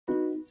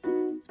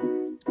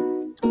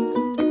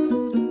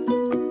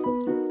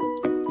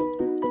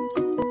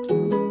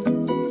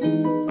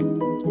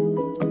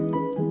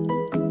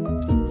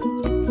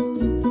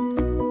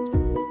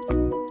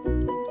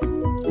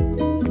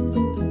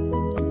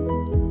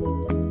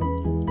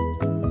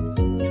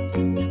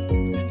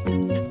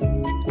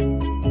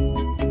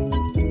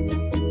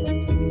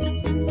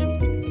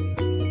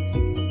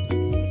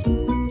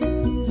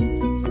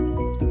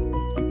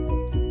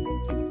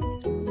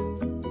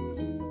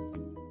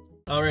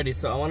Alrighty,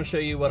 so I want to show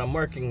you what I'm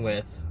working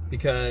with,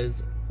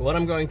 because what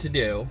I'm going to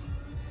do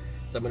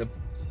is I'm going to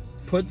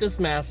put this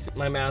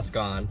my mask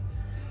on.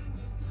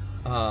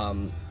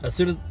 As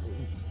soon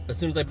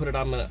as I put it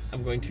on,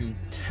 I'm going to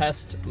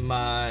test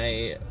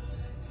my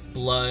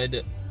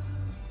blood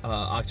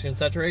oxygen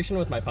saturation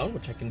with my phone,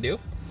 which I can do.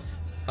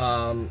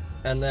 And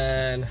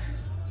then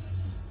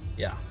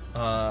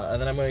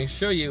I'm going to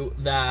show you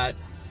that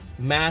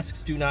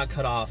masks do not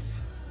cut off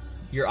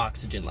your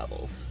oxygen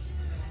levels.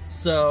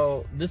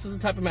 So this is the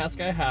type of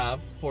mask I have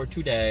for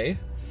today.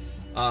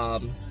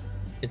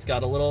 It's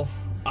got a little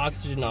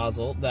oxygen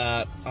nozzle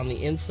that on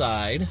the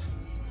inside,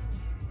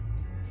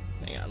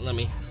 hang on, let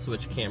me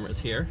switch cameras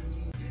here.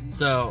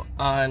 So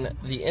on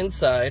the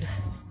inside,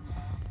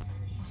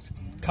 it's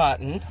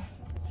cotton.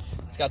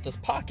 It's got this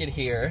pocket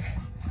here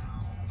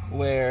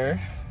where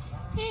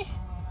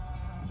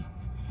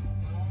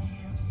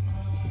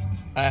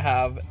I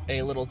have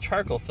a little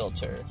charcoal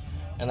filter,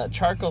 and that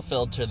charcoal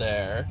filter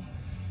there,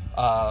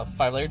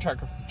 5-layer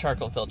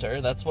charcoal filter,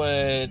 that's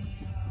what,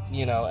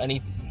 you know,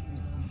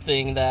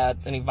 anything that,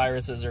 any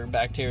viruses or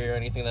bacteria or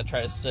anything that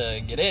tries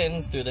to get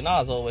in through the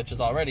nozzle, which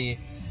is already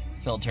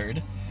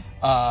filtered,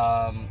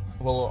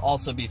 will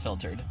also be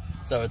filtered.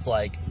 So it's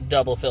like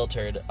double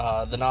filtered.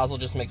 The nozzle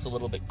just makes it a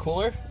little bit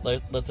cooler,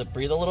 lets it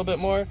breathe a little bit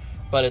more,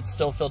 but it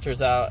still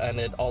filters out,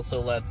 and it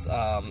also lets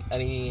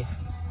any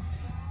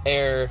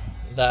air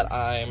that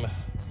I'm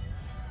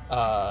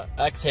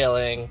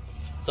exhaling,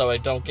 so I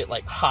don't get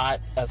like hot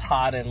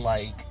and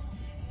like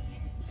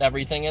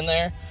everything in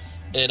there.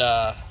 It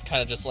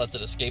kind of just lets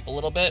it escape a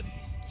little bit.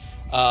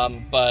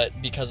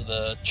 But because of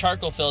the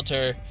charcoal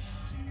filter,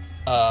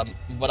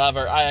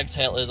 whatever I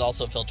exhale is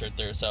also filtered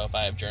through, so if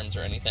I have germs or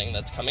anything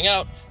that's coming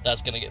out,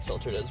 that's going to get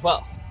filtered as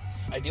well.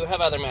 I do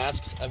have other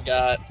masks. I've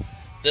got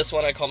this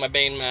one I call my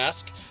Bane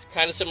mask.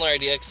 Kind of similar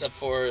idea, except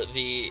for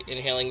the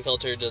inhaling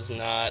filter is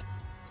not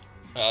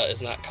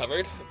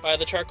covered by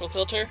the charcoal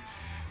filter.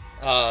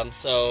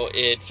 So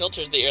it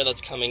filters the air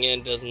that's coming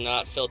in, does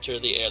not filter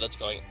the air that's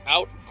going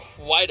out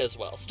quite as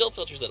well. Still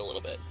filters it a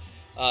little bit.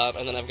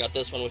 And then I've got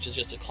this one, which is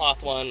just a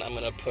cloth one. I'm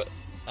going to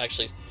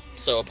actually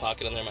sew a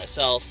pocket in there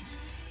myself.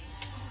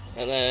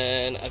 And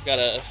then I've got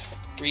a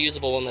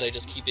reusable one that I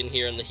just keep in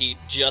here in the heat,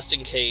 just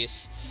in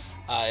case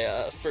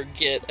I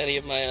forget any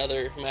of my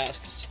other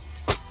masks.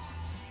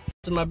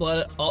 In my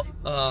blood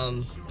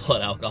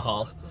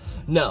alcohol.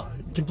 No,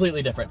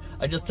 completely different.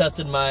 I just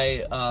tested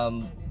my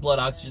blood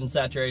oxygen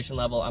saturation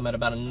level. I'm at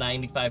about a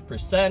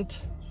 95%.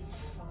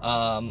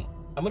 I'm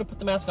gonna put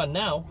the mask on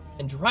now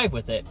and drive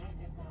with it,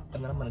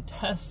 and then I'm gonna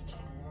test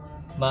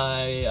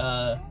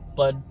my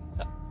blood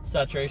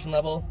saturation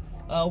level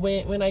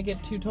when I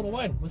get to Total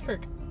Wine with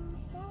Kirk.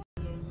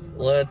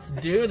 Let's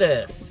do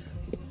this.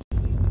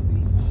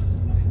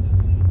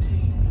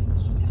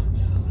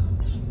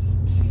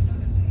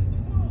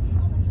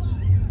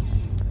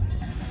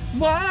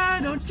 Why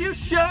don't you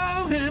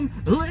show him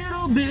a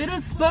little bit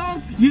of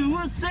spunk you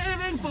were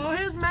saving for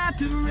his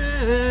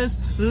mattress,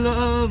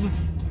 love?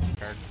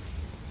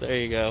 There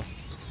you go.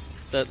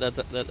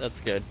 That's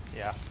good.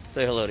 Yeah.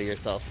 Say hello to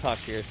yourself. Talk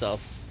to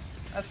yourself.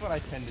 That's what I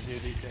tend to do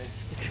these days.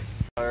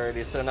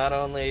 Alrighty, so not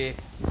only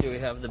do we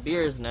have the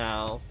beers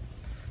now,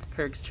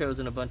 Kirk's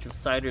chosen a bunch of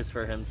ciders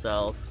for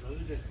himself. Those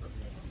are just for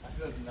me. I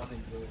feel like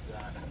nothing to do with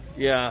that.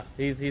 Yeah,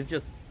 he's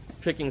just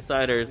picking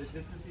ciders. This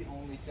is the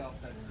only shelf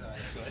that's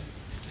good.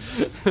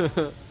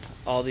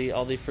 all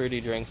the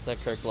fruity drinks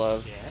that Kirk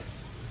loves.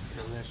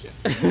 Yeah,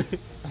 delicious.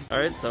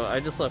 Alright, so I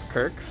just left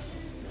Kirk.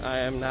 I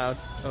am now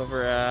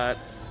over at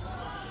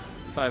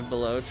Five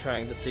Below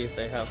trying to see if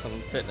they have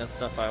some fitness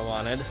stuff I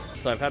wanted.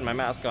 So I've had my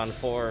mask on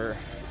for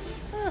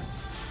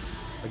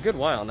a good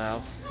while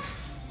now.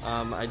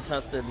 I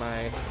tested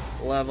my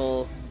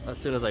level as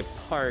soon as I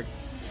parked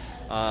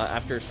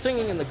after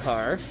singing in the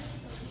car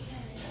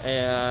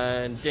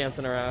and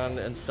dancing around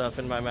and stuff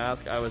in my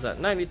mask. I was at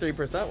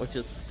 93%, which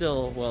is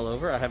still well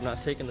over. I have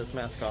not taken this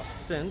mask off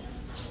since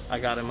I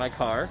got in my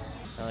car.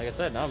 And like I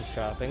said, now I'm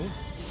shopping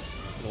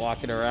and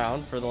walking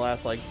around for the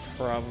last like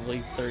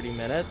probably 30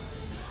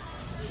 minutes,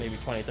 maybe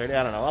 20, 30,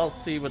 I don't know. I'll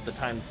see with the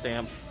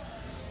timestamp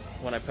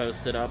when I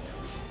post it up.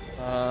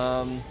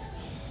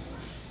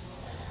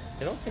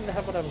 They don't seem to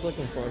have what I was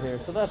looking for here,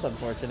 so that's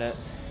unfortunate.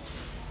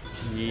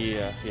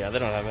 Yeah, they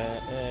don't have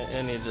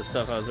any of the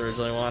stuff I was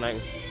originally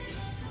wanting.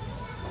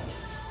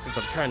 Since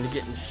I'm trying to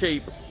get in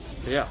shape.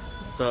 Yeah,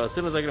 so as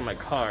soon as I get in my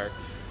car,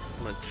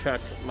 I'm gonna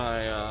check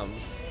my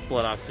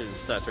blood oxygen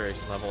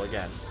saturation level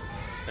again.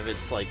 If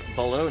it's like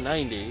below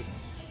 90,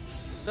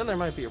 then there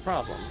might be a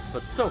problem.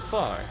 But so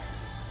far,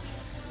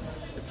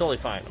 it's totally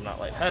fine. I'm not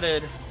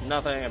lightheaded,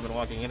 nothing. I've been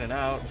walking in and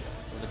out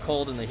in the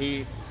cold and the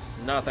heat,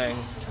 nothing,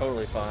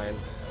 totally fine.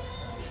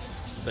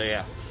 So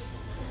yeah.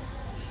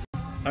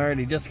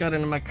 Alrighty, just got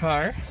into my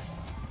car.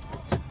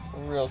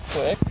 Real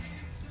quick.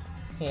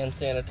 Hand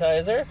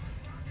sanitizer.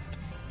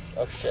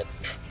 Oh shit.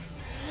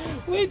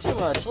 Way too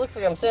much. Looks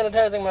like I'm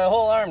sanitizing my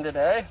whole arm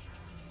today.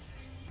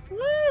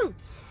 Woo!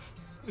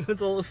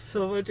 It's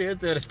so much hand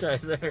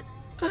sanitizer.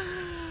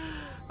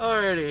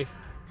 Alrighty.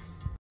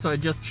 So I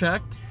just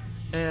checked,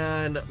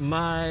 and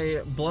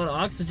my blood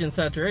oxygen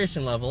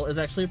saturation level is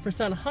actually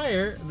 1%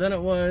 higher than it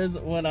was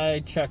when I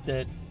checked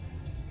it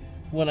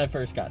when I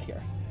first got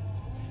here.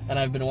 And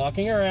I've been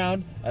walking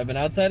around, I've been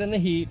outside in the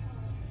heat,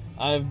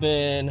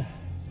 and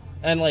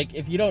like,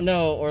 if you don't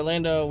know,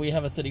 Orlando, we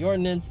have a city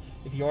ordinance.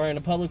 If you are in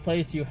a public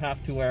place, you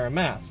have to wear a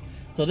mask.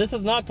 So this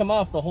has not come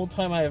off the whole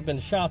time I have been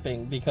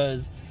shopping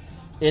because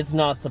it's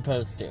not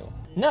supposed to.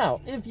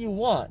 Now, if you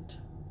want,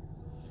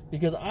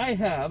 because I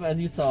have, as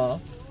you saw,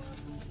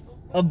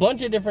 a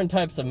bunch of different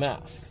types of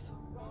masks.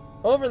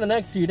 Over the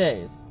next few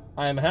days,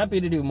 I am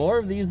happy to do more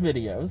of these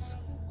videos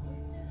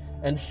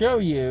and show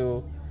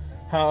you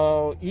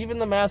how even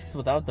the masks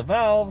without the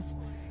valves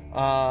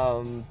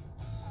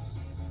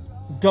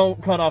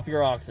don't cut off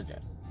your oxygen.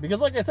 Because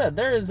like I said,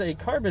 there is a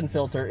carbon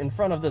filter in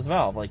front of this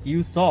valve. Like,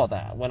 you saw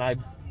that when I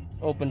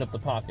opened up the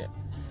pocket.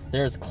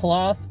 There's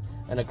cloth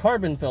and a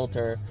carbon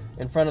filter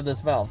in front of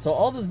this valve. So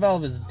all this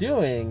valve is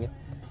doing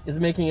is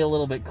making it a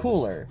little bit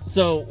cooler.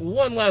 So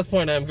one last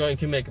point I'm going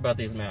to make about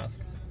these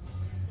masks.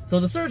 So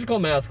the surgical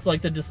masks,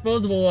 like the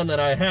disposable one that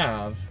I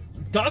have,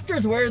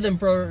 doctors wear them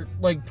for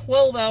like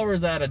 12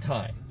 hours at a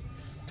time.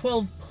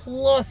 12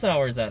 plus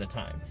hours at a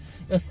time.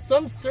 Now,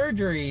 some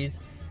surgeries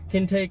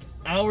can take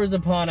hours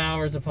upon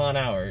hours upon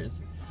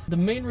hours. The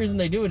main reason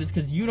they do it is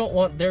because you don't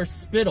want their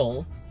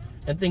spittle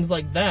and things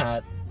like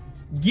that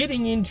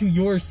getting into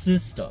your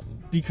system,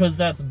 because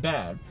that's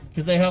bad.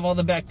 Because they have all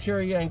the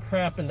bacteria and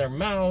crap in their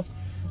mouth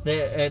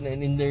and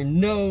in their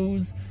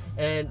nose,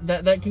 and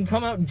that can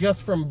come out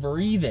just from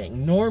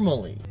breathing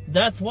normally.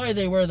 That's why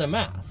they wear the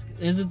mask.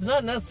 It's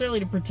not necessarily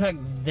to protect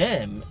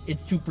them,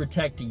 it's to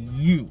protect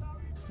you.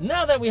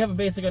 Now that we have a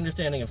basic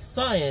understanding of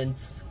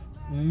science,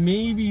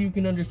 maybe you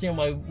can understand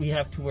why we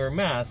have to wear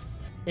masks.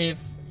 If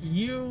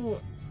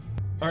you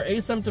are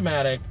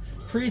asymptomatic,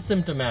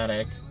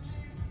 pre-symptomatic,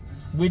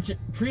 which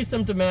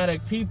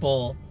pre-symptomatic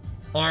people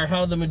are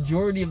how the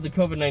majority of the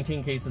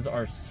COVID-19 cases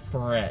are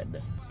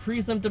spread.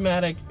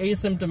 Pre-symptomatic,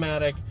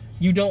 asymptomatic,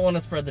 you don't want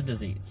to spread the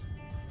disease.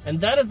 And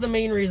that is the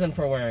main reason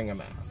for wearing a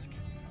mask.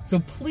 So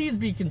please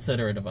be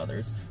considerate of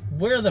others.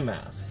 Wear the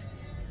mask.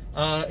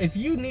 If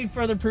you need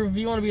further proof, if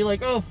you want to be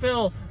like, oh,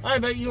 Phil, I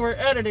bet you were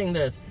editing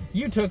this.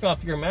 You took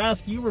off your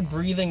mask, you were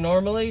breathing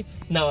normally.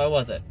 No, I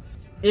wasn't.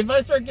 If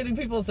I start getting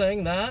people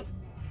saying that,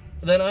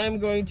 then I'm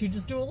going to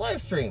just do a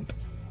live stream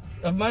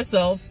of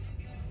myself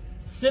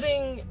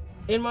sitting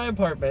in my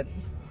apartment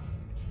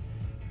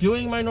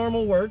doing my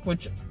normal work,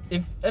 which,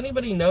 if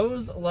anybody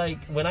knows,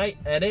 like, when I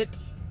edit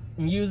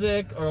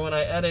music or when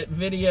I edit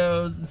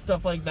videos and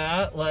stuff like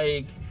that,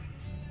 like,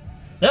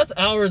 that's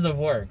hours of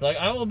work. Like,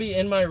 I will be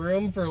in my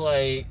room for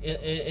like,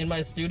 in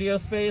my studio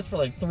space for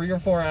like 3 or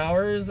 4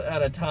 hours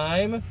at a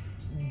time,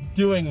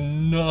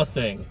 doing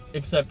nothing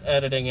except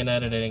editing and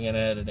editing and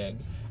editing.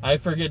 I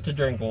forget to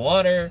drink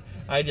water.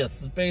 I just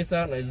space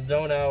out and I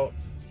zone out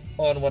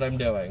on what I'm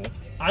doing.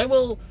 I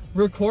will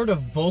record a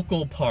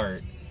vocal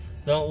part,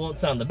 though it won't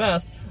sound the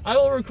best. I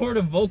will record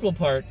a vocal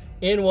part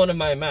in one of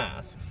my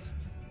masks,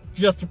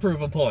 just to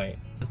prove a point.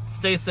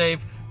 Stay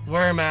safe,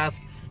 wear a mask.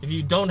 If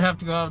you don't have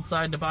to go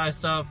outside to buy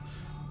stuff,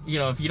 you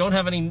know, if you don't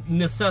have any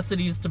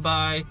necessities to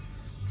buy,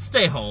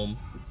 stay home.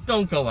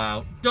 Don't go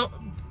out.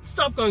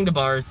 Stop going to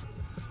bars.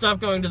 Stop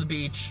going to the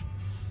beach.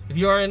 If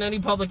you are in any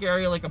public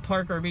area like a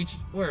park or a beach,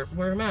 wear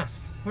a mask.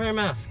 Wear a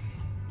mask.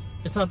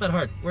 It's not that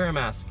hard. Wear a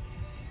mask.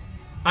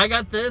 I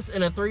got this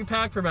in a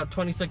 3-pack for about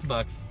 26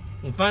 bucks.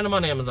 You can find them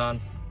on Amazon.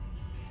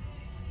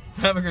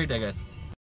 Have a great day, guys.